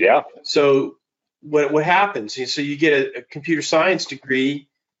 Yeah. So what happens? So you get a computer science degree,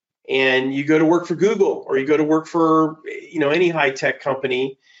 and you go to work for Google, or you go to work for any high tech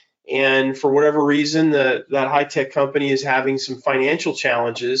company, and for whatever reason that high tech company is having some financial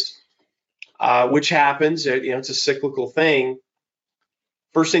challenges, which happens. It's a cyclical thing.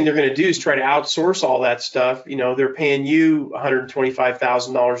 First thing they're going to do is try to outsource all that stuff. They're paying you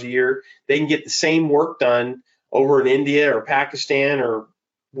 $125,000 a year. They can get the same work done over in India or Pakistan or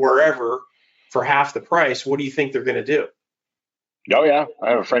wherever for half the price. What do you think they're going to do? Oh yeah,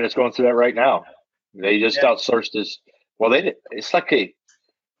 I have a friend that's going through that right now. They just outsourced his. Well, they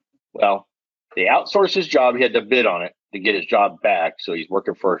outsourced his job. He had to bid on it to get his job back, so he's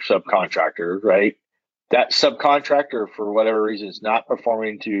working for a subcontractor, right? That subcontractor, for whatever reason, is not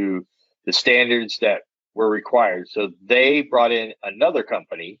performing to the standards that were required. So they brought in another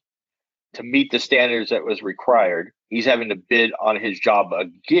company to meet the standards that was required. He's having to bid on his job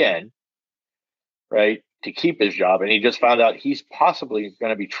again, right, to keep his job. And he just found out he's possibly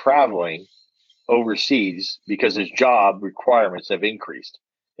going to be traveling overseas because his job requirements have increased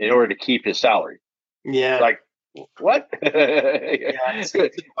in order to keep his salary. Yeah. Like, what?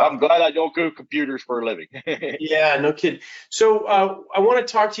 I'm glad I don't do computers for a living. Yeah, no kidding. So I want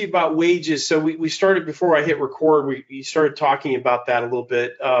to talk to you about wages. So we started before I hit record. We started talking about that a little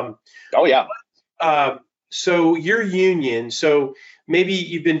bit. Oh yeah. So you're union. So maybe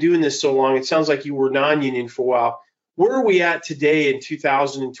you've been doing this so long. It sounds like you were non-union for a while. Where are we at today in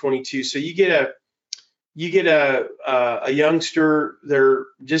 2022? So you get a youngster. They're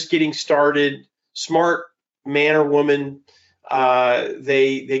just getting started. Smart man or woman,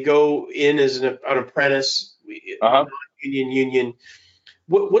 they go in as an apprentice, union.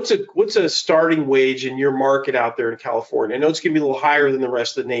 What's a starting wage in your market out there in California? I know it's going to be a little higher than the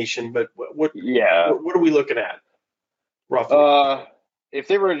rest of the nation, but what are we looking at roughly? If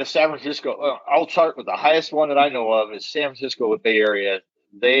they were in the San Francisco, I'll start with the highest one that I know of is San Francisco Bay Area.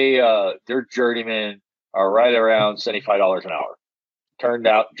 Their journeymen are right around $75 an hour. Turned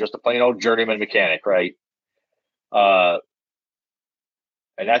out just a plain old journeyman mechanic, right? And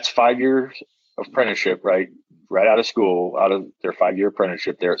that's 5 years of apprenticeship, right out of school, out of their 5-year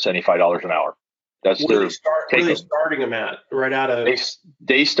apprenticeship. They're at $75 an hour. That's where are they starting them at? Right out of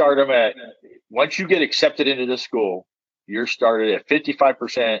they start them at, once you get accepted into the school, you're started at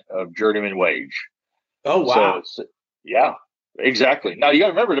 55% of journeyman wage. Oh wow! So yeah, exactly. Now you got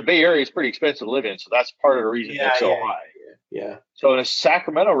to remember the Bay Area is pretty expensive to live in, so that's part of the reason it's so high. Yeah. So in the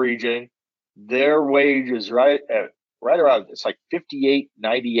Sacramento region, their wage is right around, it's like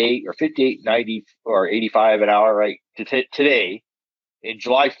 $58.98 or $58.90 or $85 an hour, right? Today, in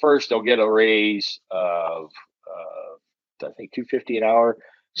July 1st, they'll get a raise of I think $2.50 an hour.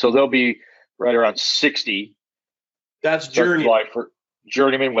 So they'll be right around $60. That's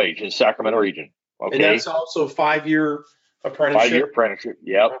journeyman wage in the Sacramento region. Okay. And that's also 5-year apprenticeship. 5-year apprenticeship.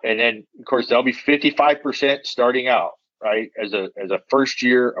 Yep. And then of course they'll be 55% starting out, right, as a first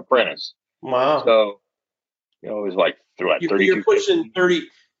year apprentice. Wow. So it was like throughout 32. You're pushing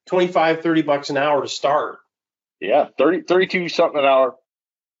 $25-$30 an hour to start. Yeah, 32 something an hour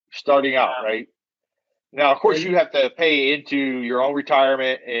starting out, right? Now, of course, you have to pay into your own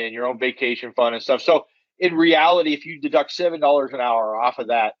retirement and your own vacation fund and stuff. So in reality, if you deduct $7 an hour off of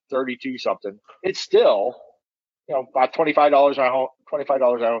that 32 something, it's still, about $25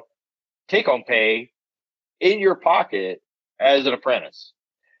 $25 an hour take home pay in your pocket as an apprentice.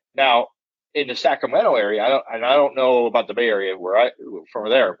 Now, in the Sacramento area, I don't know about the Bay Area from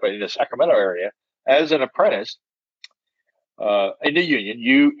there, but in the Sacramento area, as an apprentice, in the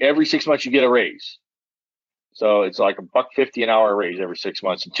union, every 6 months you get a raise. So it's like $1.50 an hour raise every 6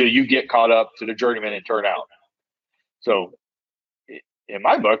 months until you get caught up to the journeyman and turn out. So in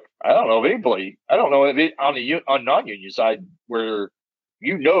my book, I don't know if it, on non-union side where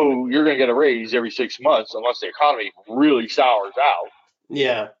you're going to get a raise every 6 months unless the economy really sours out.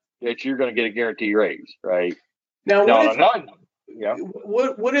 Yeah. That you're going to get a guaranteed raise, right? Now,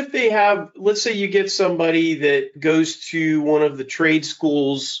 what if they have, let's say you get somebody that goes to one of the trade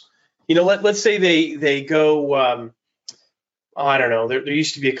schools, let's say they go, I don't know, there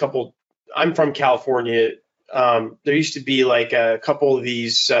used to be a couple, I'm from California. There used to be like a couple of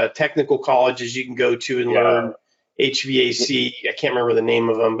these technical colleges you can go to and learn HVAC. I can't remember the name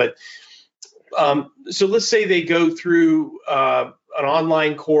of them, but so let's say they go through an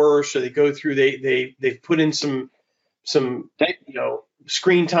online course, or they go through, they've put in some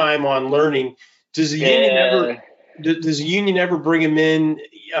screen time on learning. Does the union ever bring them in?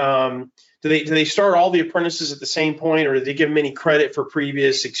 Do they start all the apprentices at the same point, or do they give them any credit for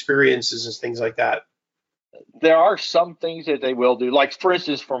previous experiences and things like that? There are some things that they will do. Like, for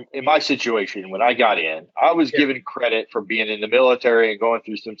instance, in my situation, when I got in, I was given credit for being in the military and going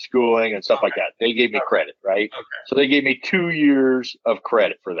through some schooling and stuff like that. They gave me credit, right? Okay. So they gave me 2 years of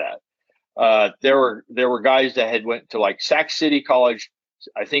credit for that. There were guys that had went to like Sac City College,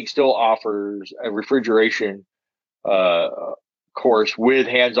 I think still offers a refrigeration course with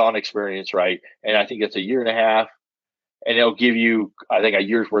hands-on experience, right? And I think it's a year and a half. And they'll give you, I think, a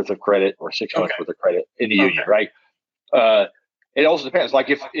year's worth of credit or 6 months worth of credit in the union, right? It also depends. Like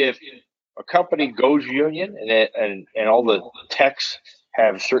if a company goes union and all the techs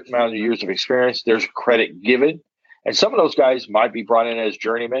have a certain amount of years of experience, there's credit given. And some of those guys might be brought in as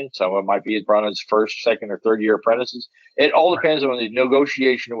journeymen. Some of them might be brought in as first, second, or third year apprentices. It all depends on the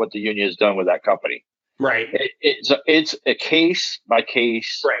negotiation of what the union has done with that company. Right. It's a case by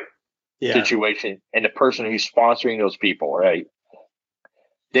case. Right. Yeah. Situation and the person who's sponsoring those people, right?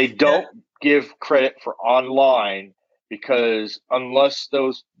 They don't give credit for online because unless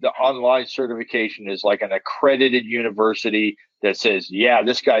the online certification is like an accredited university that says,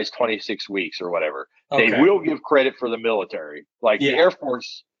 this guy's 26 weeks or whatever, they will give credit for the military. Like the Air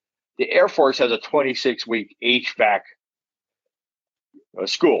Force has a 26-week HVAC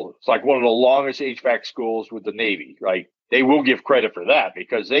school. It's like one of the longest HVAC schools with the Navy, right? They will give credit for that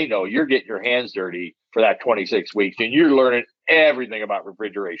because they know you're getting your hands dirty for that 26 weeks and you're learning everything about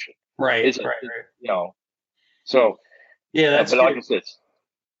refrigeration. Right. So that's but like I said,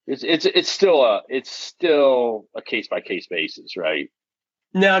 it's still a case by case basis, right?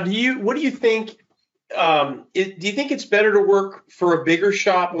 Now, what do you think? Do you think it's better to work for a bigger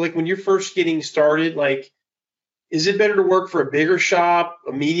shop? Like when you're first getting started, like, is it better to work for a bigger shop,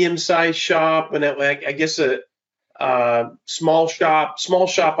 a medium-sized shop, and I guess a small shop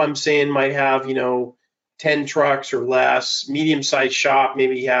I'm saying might have 10 trucks or less. Medium-sized shop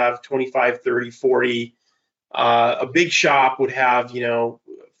maybe have 25, 30, 40. A big shop would have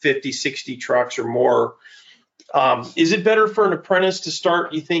 50, 60 trucks or more. Is it better for an apprentice to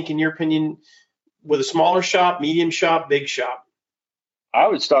start, you think, in your opinion, with a smaller shop, medium shop, big shop? I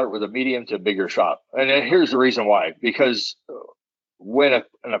would start with a medium to bigger shop, and here's the reason why. Because when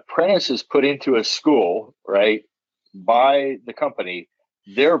an apprentice is put into a school, right, by the company,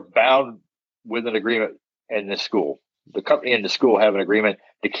 they're bound with an agreement in the school. The company and the school have an agreement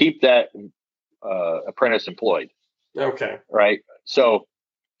to keep that apprentice employed. Okay. Right. So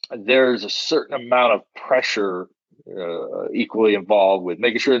there's a certain amount of pressure equally involved with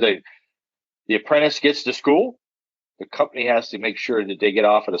making sure that the apprentice gets to school. The company has to make sure that they get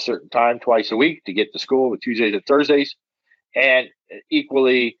off at a certain time twice a week to get to school with Tuesdays and Thursdays, and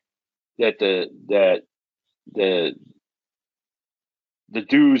equally that the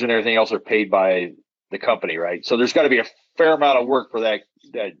dues and everything else are paid by the company, right? So there's got to be a fair amount of work for that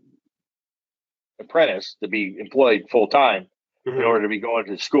apprentice to be employed full time in order to be going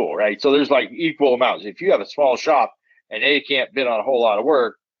to school, right? So there's like equal amounts. If you have a small shop and they can't bid on a whole lot of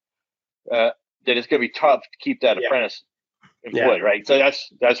work, then it's going to be tough to keep that apprentice employed, right? So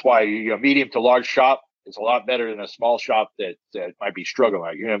that's why medium to large shop is a lot better than a small shop that might be struggling.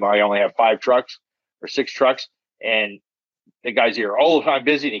 Like, I only have 5 trucks or 6 trucks, and the guy's either all the time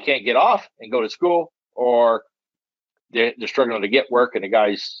busy and he can't get off and go to school, or they're struggling to get work and the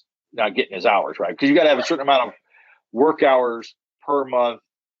guy's not getting his hours, right? Because you got to have a certain amount of work hours per month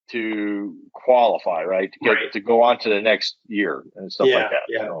to qualify, right? To go on to the next year and stuff like that.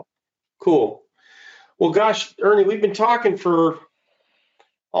 Yeah. So. Cool. Well, gosh, Ernie, we've been talking for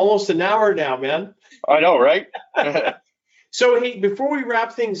almost an hour now, man. I know, right? So, hey, before we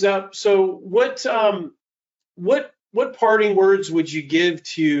wrap things up, so what parting words would you give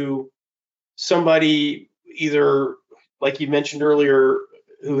to somebody, either like you mentioned earlier,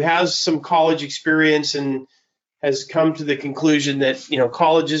 who has some college experience and has come to the conclusion that,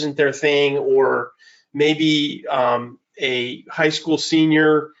 college isn't their thing, or maybe a high school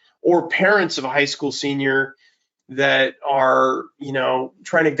senior or parents of a high school senior that are,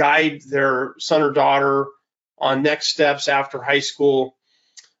 trying to guide their son or daughter on next steps after high school?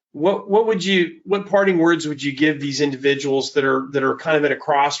 What parting words would you give these individuals that are kind of at a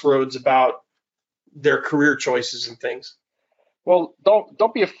crossroads about their career choices and things? Well,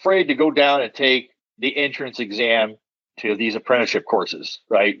 don't be afraid to go down and take the entrance exam to these apprenticeship courses,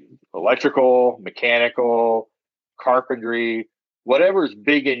 right? Electrical, mechanical, carpentry, whatever is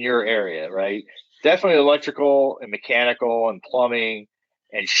big in your area, right? Definitely electrical and mechanical and plumbing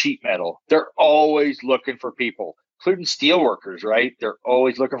and sheet metal. They're always looking for people, including steel workers, right? They're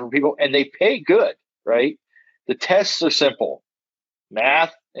always looking for people, and they pay good, right? The tests are simple: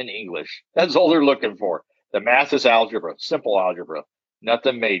 math and English. That's all they're looking for. The math is algebra, simple algebra,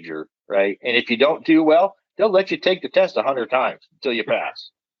 nothing major, right? And if you don't do well, they'll let you take the test 100 times until you pass.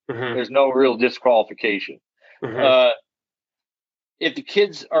 Mm-hmm. There's no real disqualification. Mm-hmm. If the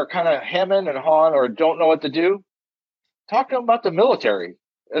kids are kind of hemming and hawing or don't know what to do, talk to them about the military.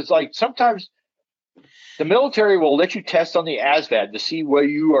 It's like sometimes the military will let you test on the ASVAB to see where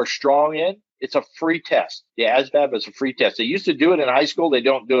you are strong in. It's a free test. The ASVAB is a free test. They used to do it in high school. They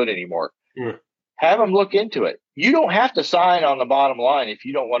don't do it anymore. Mm. Have them look into it. You don't have to sign on the bottom line if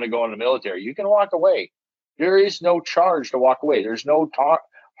you don't want to go in the military. You can walk away. There is no charge to walk away. There's no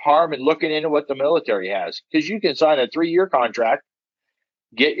harm in looking into what the military has, because you can sign a 3-year contract,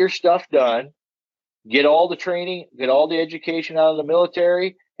 get your stuff done, get all the training, get all the education out of the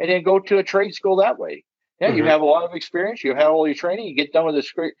military, and then go to a trade school that way. Yeah, Mm-hmm. You have a lot of experience. You have all your training. You get done with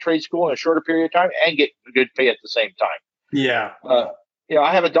this trade school in a shorter period of time and get good pay at the same time. Yeah.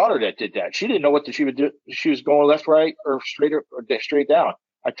 I have a daughter that did that. She didn't know what she would do. She was going left, right, or straight down.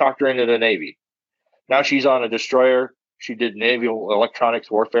 I talked her into the Navy. Now she's on a destroyer. She did naval electronics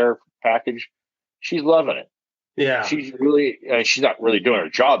warfare package. She's loving it. Yeah. She's really, she's not really doing her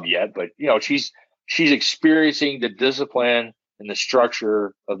job yet, but she's experiencing the discipline and the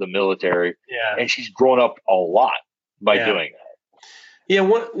structure of the military. Yeah. And she's grown up a lot by doing that. Yeah.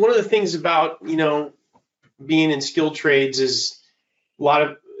 One of the things about, being in skilled trades is a lot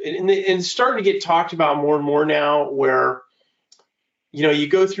of, and it's starting to get talked about more and more now, where, you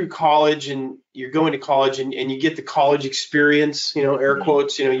go through college and you're going to college and you get the college experience, air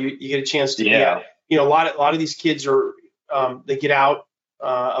quotes, you get a chance to get, a lot of these kids are, they get out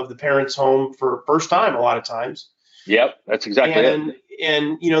of the parents' home for first time a lot of times. Yep, that's exactly it.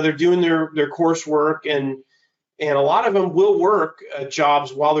 And they're doing their coursework, and a lot of them will work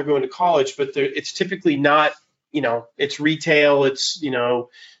jobs while they're going to college, but it's typically not, it's retail, it's,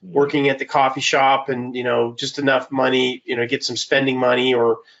 working at the coffee shop and, just enough money, get some spending money,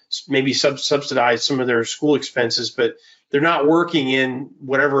 or maybe subsidize some of their school expenses, but they're not working in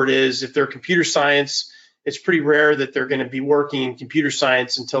whatever it is. If they're computer science, it's pretty rare that they're going to be working in computer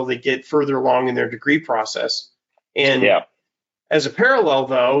science until they get further along in their degree process. And as a parallel,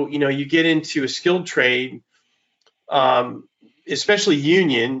 though, you get into a skilled trade, especially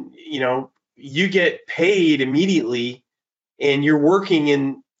union, you get paid immediately, and you're working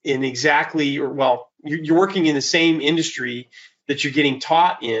in exactly, you're working in the same industry that you're getting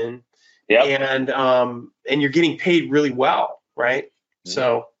taught in. And you're getting paid really well, right? Mm-hmm.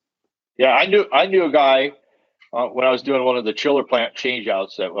 So, I knew a guy when I was doing one of the chiller plant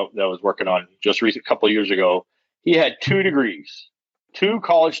changeouts that I was working on just a couple of years ago. He had 2 degrees, 2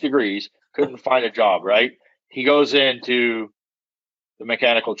 college degrees, couldn't find a job, right? He goes into the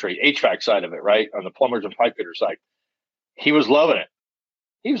mechanical trade, HVAC side of it, right, on the plumbers and pipe fitter side. He was loving it.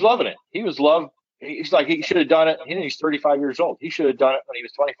 He's like, he should have done it. He's 35 years old. He should have done it when he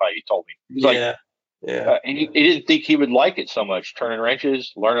was 25, he told me. He's like, and he didn't think he would like it so much, turning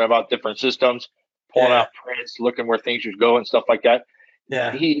wrenches, learning about different systems, pulling out prints, looking where things should go and stuff like that.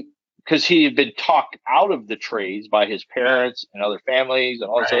 Yeah. Because he had been talked out of the trades by his parents and other families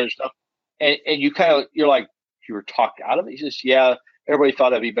and all this other stuff. And you're like, you were talked out of it? He says, yeah, everybody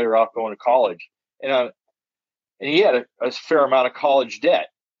thought I'd be better off going to college. And and he had a fair amount of college debt.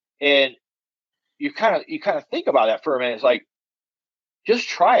 And you kind of think about that for a minute. It's like, just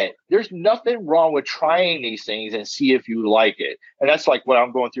try it. There's nothing wrong with trying these things and see if you like it. And that's like what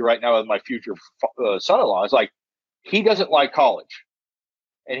I'm going through right now with my future son-in-law. It's like, he doesn't like college,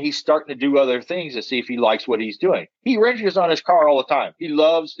 and he's starting to do other things to see if he likes what he's doing. He wrenches on his car all the time. He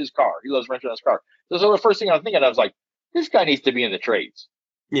loves his car. He loves wrenching on his car. So the first thing I'm thinking of is like, this guy needs to be in the trades.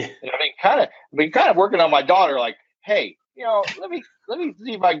 Yeah. And I've been kind of working on my daughter, like, hey, let me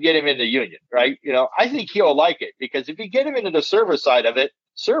see if I can get him into union, right? I think he'll like it, because if you get him into the service side of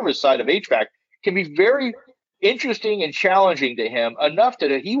HVAC can be very interesting and challenging to him enough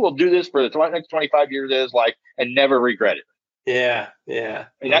that he will do this for the next 25 years of his life and never regret it. Yeah.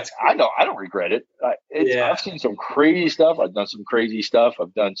 And I don't regret it. I've seen some crazy stuff. I've done some crazy stuff.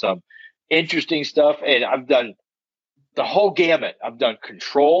 I've done some interesting stuff, and I've done the whole gamut. I've done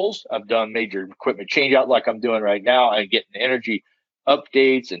controls. I've done major equipment change out like I'm doing right now, and getting energy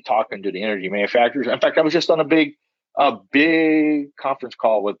updates and talking to the energy manufacturers. In fact, I was just on a big conference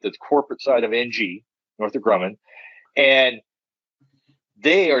call with the corporate side of NG, Northrop Grumman, and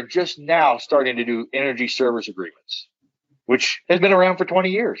they are just now starting to do energy service agreements, which has been around for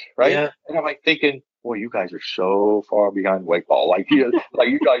 20 years, right? Yeah. And I'm like thinking, boy, you guys are so far behind white ball. Like you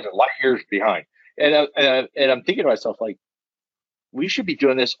guys are light years behind. And I'm thinking to myself, like, we should be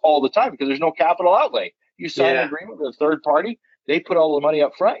doing this all the time, because there's no capital outlay. You sign an agreement with a third party, they put all the money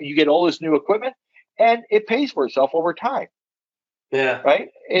up front, and you get all this new equipment, and it pays for itself over time. Yeah. Right?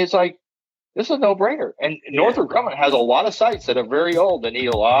 It's like, this is a no-brainer. And Northrop Grumman has a lot of sites that are very old and need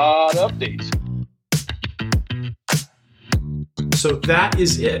a lot of updates. So that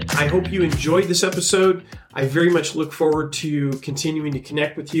is it. I hope you enjoyed this episode. I very much look forward to continuing to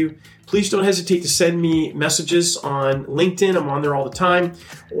connect with you. Please don't hesitate to send me messages on LinkedIn. I'm on there all the time.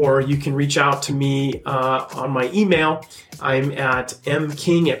 Or you can reach out to me on my email. I'm at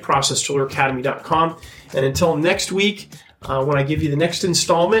mking@processtooleracademy.com. And until next week, when I give you the next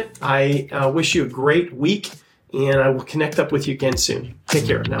installment, I wish you a great week, and I will connect up with you again soon. Take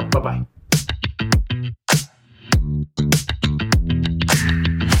care now. Bye-bye.